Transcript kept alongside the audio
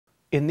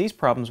In these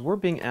problems, we're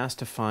being asked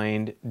to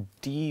find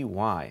dy,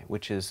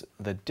 which is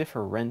the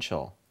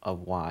differential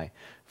of y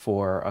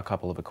for a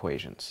couple of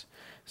equations.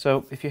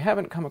 So if you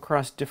haven't come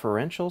across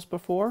differentials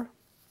before,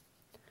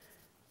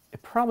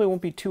 it probably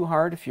won't be too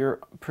hard if you're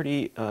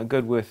pretty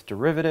good with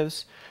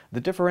derivatives.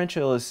 The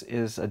differential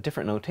is a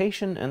different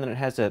notation, and then it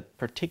has a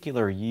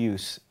particular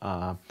use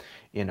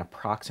in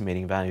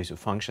approximating values of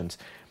functions.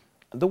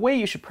 The way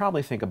you should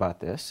probably think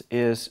about this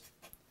is,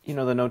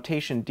 the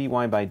notation dy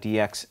by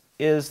dx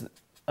is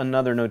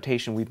another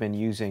notation we've been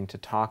using to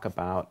talk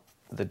about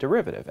the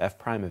derivative, f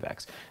prime of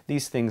x.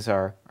 These things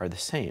are the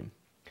same.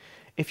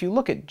 If you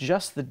look at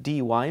just the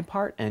dy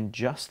part and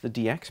just the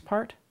dx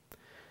part,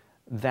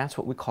 that's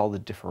what we call the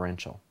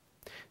differential.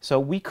 So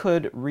we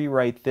could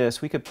rewrite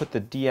this, we could put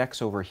the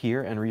dx over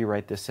here and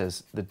rewrite this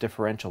as the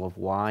differential of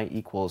y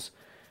equals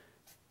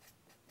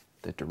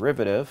the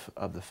derivative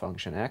of the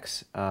function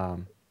x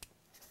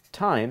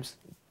times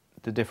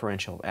the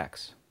differential of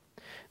x.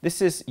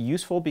 This is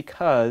useful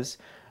because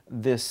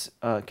this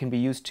can be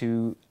used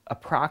to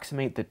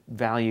approximate the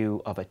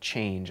value of a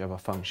change of a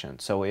function.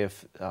 So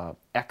if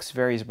x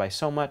varies by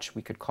so much,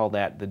 we could call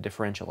that the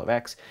differential of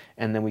x,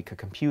 and then we could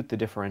compute the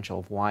differential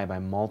of y by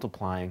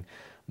multiplying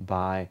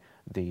by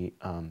the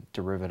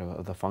derivative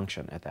of the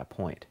function at that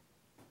point.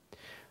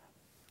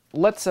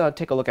 Let's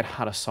take a look at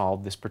how to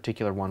solve this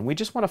particular one. We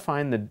just want to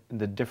find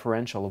the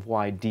differential of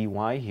y dy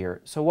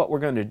here. So what we're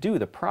going to do,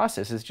 the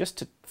process is just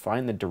to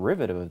find the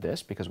derivative of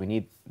this, because we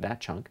need that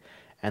chunk,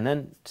 and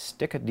then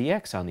stick a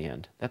dx on the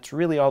end. That's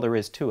really all there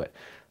is to it.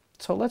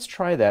 So let's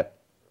try that.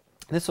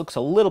 This looks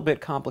a little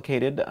bit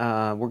complicated.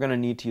 We're going to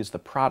need to use the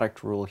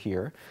product rule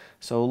here.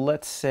 So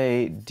let's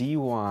say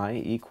dy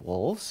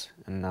equals,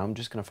 and now I'm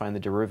just going to find the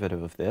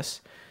derivative of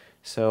this.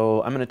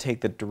 So I'm going to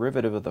take the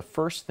derivative of the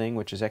first thing,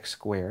 which is x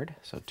squared,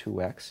 so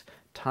 2x,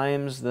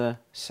 times the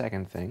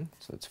second thing,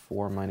 so it's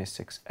 4 minus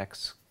 6x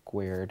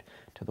squared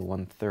to the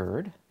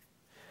 1/3,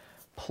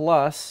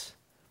 plus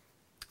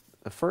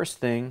the first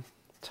thing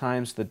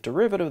times the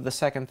derivative of the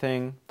second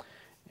thing,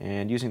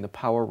 and using the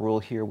power rule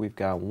here, we've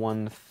got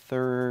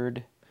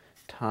 1/3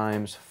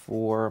 times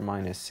 4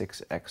 minus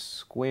 6x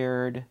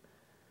squared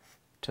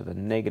to the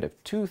negative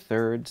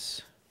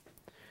 2/3,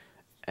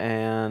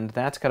 and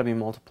that's got to be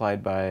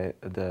multiplied by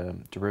the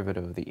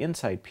derivative of the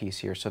inside piece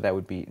here, so that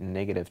would be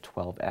negative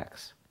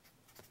 12x.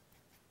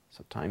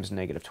 So times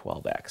negative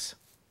 12x.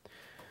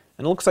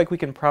 And it looks like we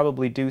can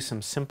probably do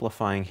some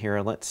simplifying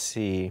here. Let's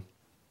see.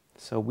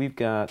 So we've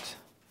got,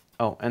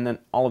 oh, and then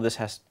all of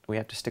this we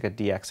have to stick a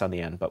dx on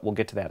the end, but we'll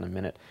get to that in a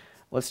minute.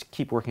 Let's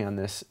keep working on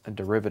this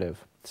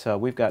derivative. So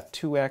we've got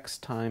 2x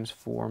times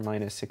 4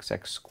 minus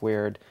 6x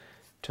squared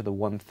to the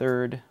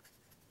 1/3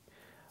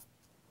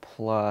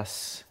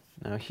 plus,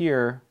 now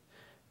here,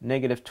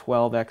 negative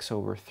 12x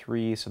over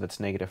 3, so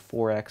that's negative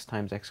 4x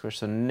times x squared,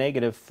 so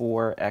negative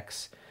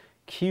 4x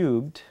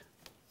cubed.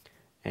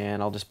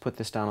 And I'll just put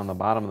this down on the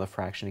bottom of the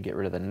fraction to get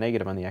rid of the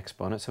negative on the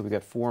exponent. So we've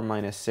got 4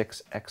 minus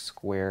 6x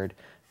squared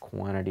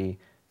quantity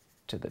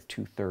to the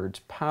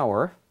 2/3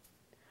 power.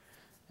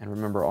 And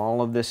remember,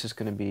 all of this is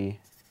going to be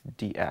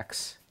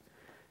dx.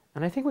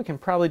 And I think we can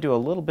probably do a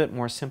little bit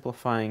more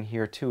simplifying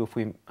here too if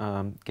we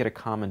get a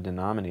common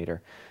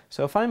denominator.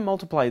 So if I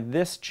multiply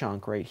this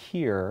chunk right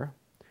here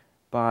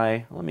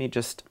by, let me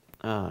just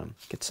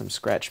get some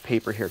scratch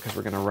paper here because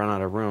we're going to run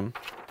out of room.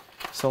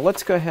 So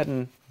let's go ahead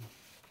and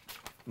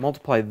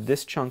multiply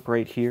this chunk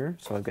right here.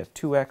 So I've got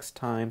 2x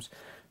times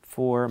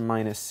 4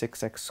 minus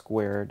 6x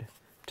squared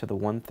to the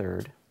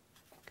 1/3.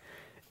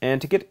 And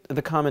to get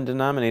the common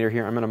denominator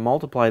here, I'm going to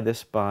multiply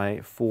this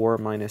by 4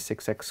 minus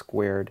 6x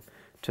squared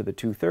to the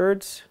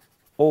 2/3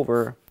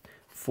 over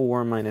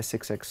 4 minus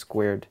 6x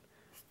squared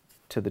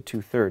to the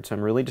 2/3. So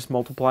I'm really just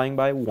multiplying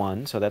by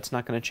 1, so that's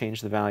not going to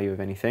change the value of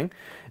anything.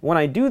 When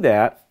I do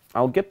that,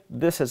 I'll get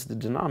this as the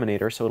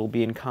denominator, so it'll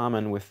be in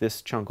common with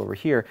this chunk over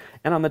here.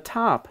 And on the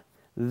top,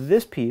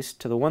 this piece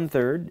to the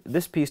 1/3,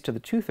 this piece to the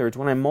 2/3,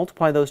 when I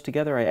multiply those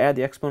together, I add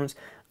the exponents,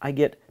 I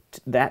get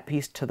that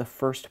piece to the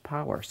first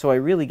power. So I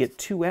really get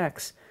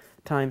 2x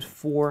times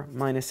 4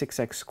 minus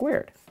 6x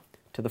squared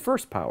to the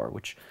first power,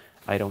 which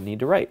I don't need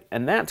to write.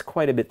 And that's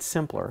quite a bit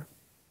simpler.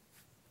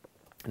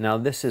 Now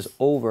this is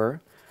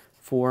over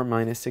 4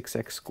 minus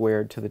 6x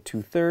squared to the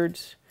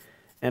 2/3.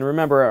 And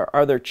remember our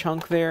other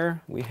chunk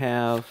there, we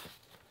have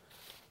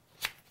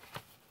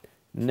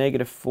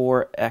negative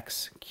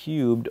 4x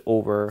cubed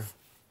over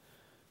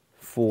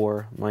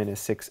 4 minus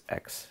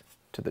 6x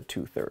to the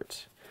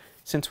 2/3.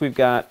 Since we've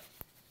got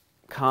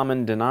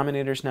common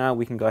denominators now,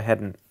 we can go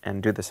ahead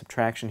and do the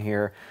subtraction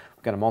here.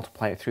 We've got to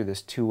multiply it through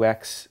this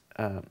 2x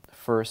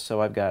first,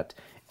 so I've got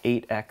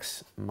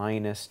 8x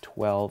minus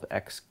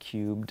 12x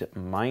cubed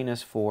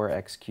minus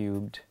 4x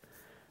cubed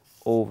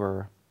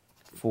over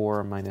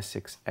 4 minus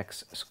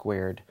 6x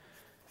squared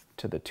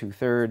to the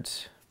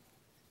 2/3.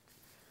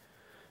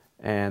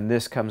 And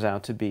this comes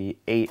out to be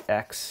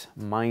 8x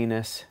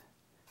minus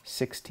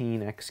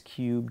 16x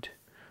cubed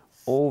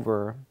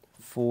over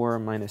 4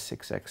 minus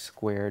 6x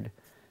squared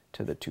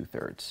to the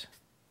 2/3.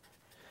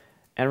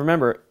 And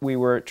remember, we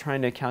were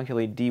trying to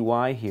calculate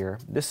dy here.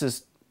 This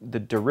is the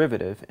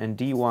derivative, and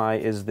dy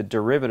is the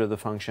derivative of the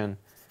function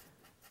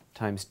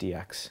times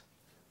dx.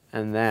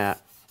 And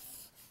that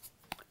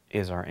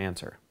is our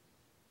answer.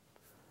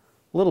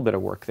 A little bit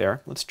of work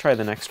there. Let's try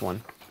the next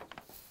one.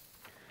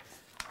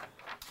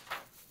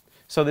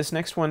 So this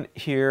next one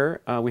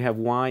here, we have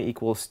y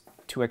equals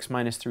 2x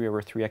minus 3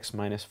 over 3x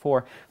minus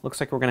 4. Looks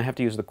like we're going to have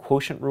to use the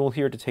quotient rule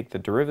here to take the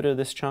derivative of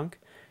this chunk.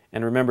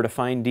 And remember, to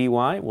find dy,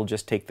 we'll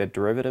just take the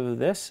derivative of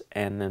this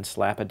and then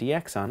slap a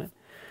dx on it.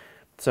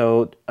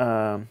 So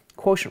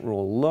quotient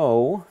rule,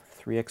 low,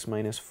 3x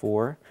minus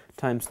 4,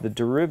 times the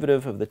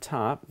derivative of the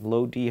top,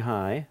 low d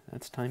high,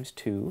 that's times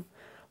 2,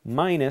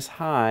 minus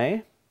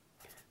high,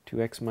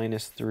 2x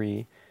minus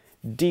 3,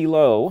 d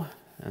low,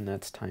 and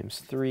that's times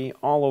 3,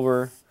 all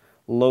over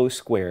low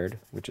squared,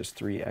 which is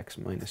 3x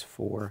minus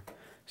 4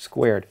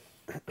 squared.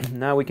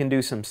 Now we can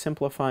do some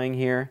simplifying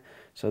here.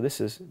 So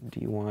this is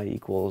dy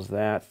equals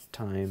that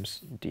times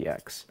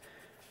dx.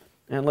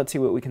 And let's see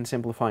what we can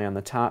simplify on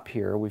the top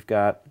here. We've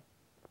got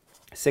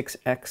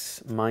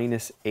 6x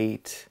minus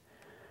 8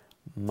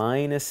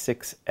 minus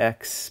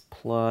 6x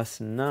plus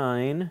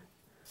 9.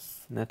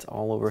 And that's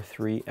all over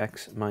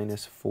 3x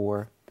minus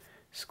 4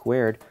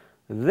 squared.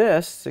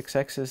 This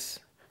 6x is,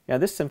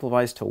 this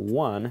simplifies to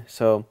 1.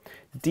 So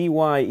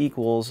dy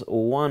equals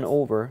 1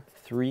 over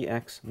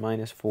 3x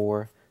minus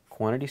 4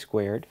 quantity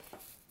squared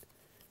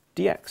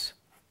dx.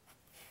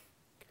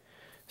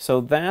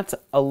 So that's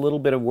a little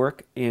bit of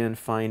work in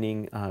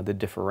finding the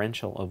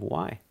differential of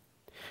y.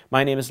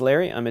 My name is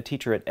Larry. I'm a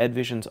teacher at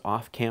EdVision's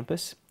Off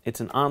Campus. It's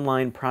an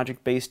online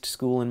project-based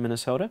school in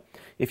Minnesota.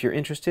 If you're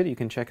interested, you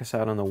can check us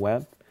out on the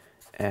web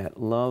at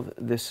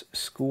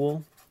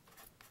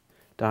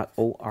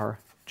lovethischool.org.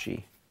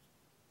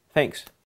 Thanks.